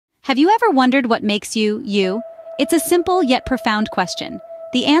Have you ever wondered what makes you, you? It's a simple yet profound question.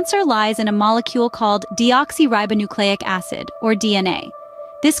 The answer lies in a molecule called deoxyribonucleic acid, or DNA.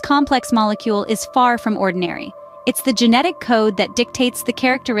 This complex molecule is far from ordinary. It's the genetic code that dictates the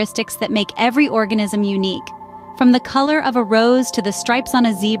characteristics that make every organism unique. From the color of a rose to the stripes on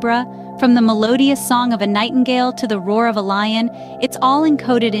a zebra, from the melodious song of a nightingale to the roar of a lion, it's all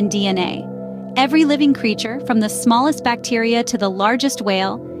encoded in DNA. Every living creature, from the smallest bacteria to the largest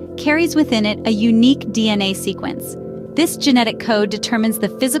whale, carries within it a unique DNA sequence. This genetic code determines the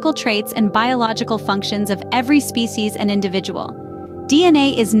physical traits and biological functions of every species and individual.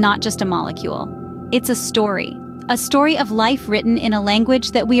 DNA is not just a molecule. It's a story of life written in a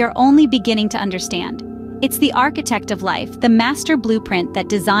language that we are only beginning to understand. It's the architect of life, the master blueprint that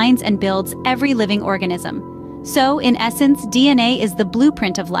designs and builds every living organism. So, in essence, DNA is the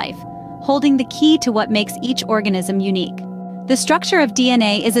blueprint of life, holding the key to what makes each organism unique. The structure of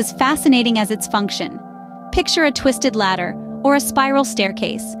DNA is as fascinating as its function. Picture a twisted ladder or a spiral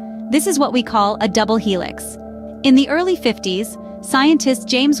staircase. This is what we call a double helix. In the early 50s, scientists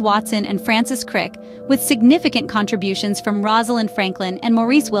James Watson and Francis Crick, with significant contributions from Rosalind Franklin and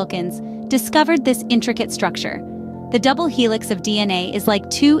Maurice Wilkins, discovered this intricate structure. The double helix of DNA is like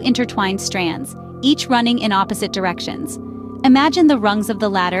two intertwined strands, each running in opposite directions. Imagine the rungs of the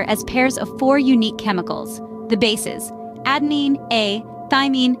ladder as pairs of four unique chemicals, the bases: adenine, A,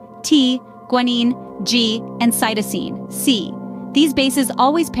 thymine, T, guanine, G, and cytosine, C. These bases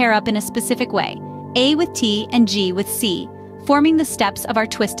always pair up in a specific way, A with T and G with C, forming the steps of our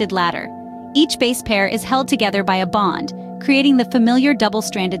twisted ladder. Each base pair is held together by a bond, creating the familiar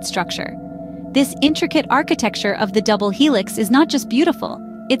double-stranded structure. This intricate architecture of the double helix is not just beautiful,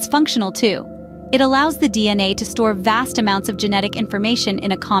 it's functional too. It allows the DNA to store vast amounts of genetic information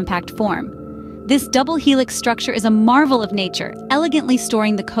in a compact form. This double helix structure is a marvel of nature, elegantly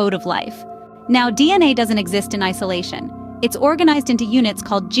storing the code of life. Now, DNA doesn't exist in isolation. It's organized into units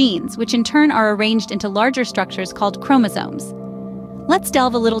called genes, which in turn are arranged into larger structures called chromosomes. Let's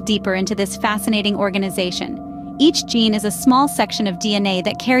delve a little deeper into this fascinating organization. Each gene is a small section of DNA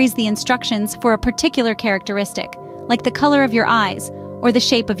that carries the instructions for a particular characteristic, like the color of your eyes or the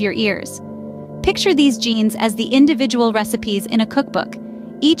shape of your ears. Picture these genes as the individual recipes in a cookbook,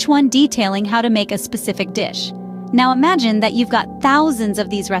 each one detailing how to make a specific dish. Now imagine that you've got thousands of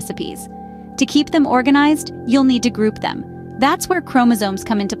these recipes. To keep them organized, you'll need to group them. That's where chromosomes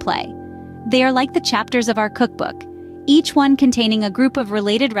come into play. They are like the chapters of our cookbook, each one containing a group of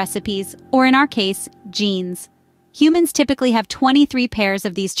related recipes, or in our case, genes. Humans typically have 23 pairs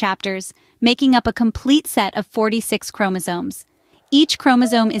of these chapters, making up a complete set of 46 chromosomes. Each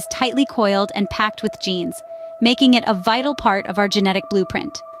chromosome is tightly coiled and packed with genes, making it a vital part of our genetic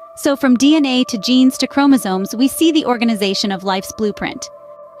blueprint. So from DNA to genes to chromosomes, we see the organization of life's blueprint.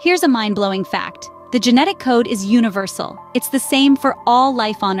 Here's a mind-blowing fact. The genetic code is universal. It's the same for all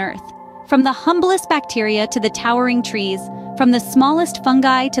life on Earth. From the humblest bacteria to the towering trees, from the smallest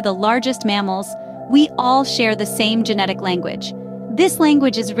fungi to the largest mammals, we all share the same genetic language. This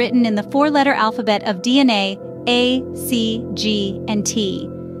language is written in the four-letter alphabet of DNA, A, C, G, and T.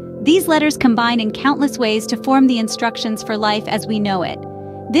 These letters combine in countless ways to form the instructions for life as we know it.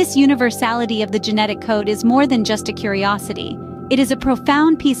 This universality of the genetic code is more than just a curiosity. It is a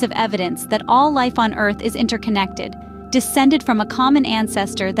profound piece of evidence that all life on Earth is interconnected, descended from a common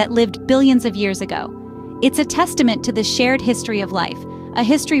ancestor that lived billions of years ago. It's a testament to the shared history of life, a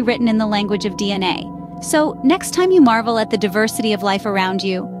history written in the language of DNA. So, next time you marvel at the diversity of life around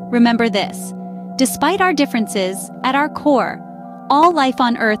you, remember this. Despite our differences, at our core, all life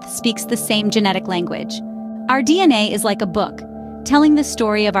on Earth speaks the same genetic language. Our DNA is like a book, telling the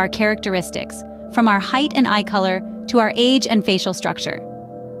story of our characteristics, from our height and eye color to our age and facial structure.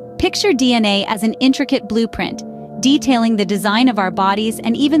 Picture DNA as an intricate blueprint, detailing the design of our bodies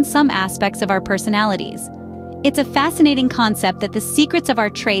and even some aspects of our personalities. It's a fascinating concept that the secrets of our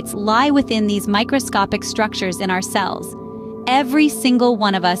traits lie within these microscopic structures in our cells. Every single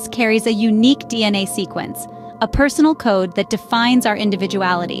one of us carries a unique DNA sequence, a personal code that defines our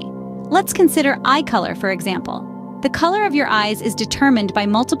individuality. Let's consider eye color, for example. The color of your eyes is determined by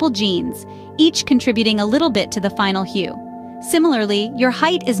multiple genes, each contributing a little bit to the final hue. Similarly, your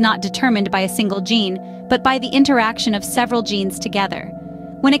height is not determined by a single gene, but by the interaction of several genes together.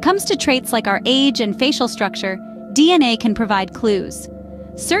 When it comes to traits like our age and facial structure, DNA can provide clues.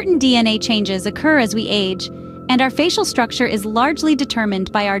 Certain DNA changes occur as we age, and our facial structure is largely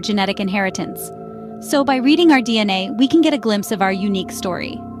determined by our genetic inheritance. So by reading our DNA, we can get a glimpse of our unique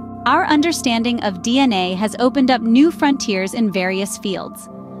story. Our understanding of DNA has opened up new frontiers in various fields.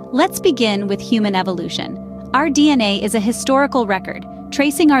 Let's begin with human evolution. Our DNA is a historical record,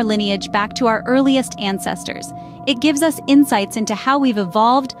 tracing our lineage back to our earliest ancestors. It gives us insights into how we've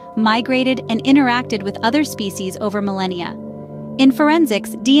evolved, migrated, and interacted with other species over millennia. In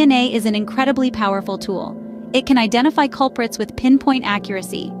forensics, DNA is an incredibly powerful tool. It can identify culprits with pinpoint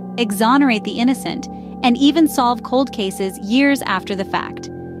accuracy, exonerate the innocent, and even solve cold cases years after the fact.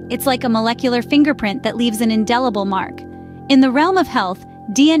 It's like a molecular fingerprint that leaves an indelible mark. In the realm of health,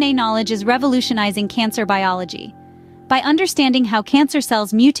 DNA knowledge is revolutionizing cancer biology. By understanding how cancer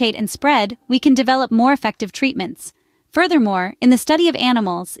cells mutate and spread, we can develop more effective treatments. Furthermore, in the study of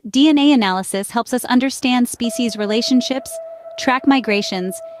animals, DNA analysis helps us understand species relationships, track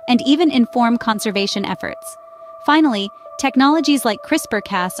migrations, and even inform conservation efforts. Finally, technologies like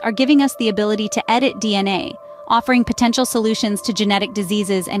CRISPR-Cas are giving us the ability to edit DNA, offering potential solutions to genetic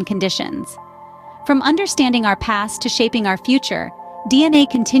diseases and conditions. From understanding our past to shaping our future, DNA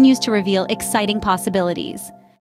continues to reveal exciting possibilities.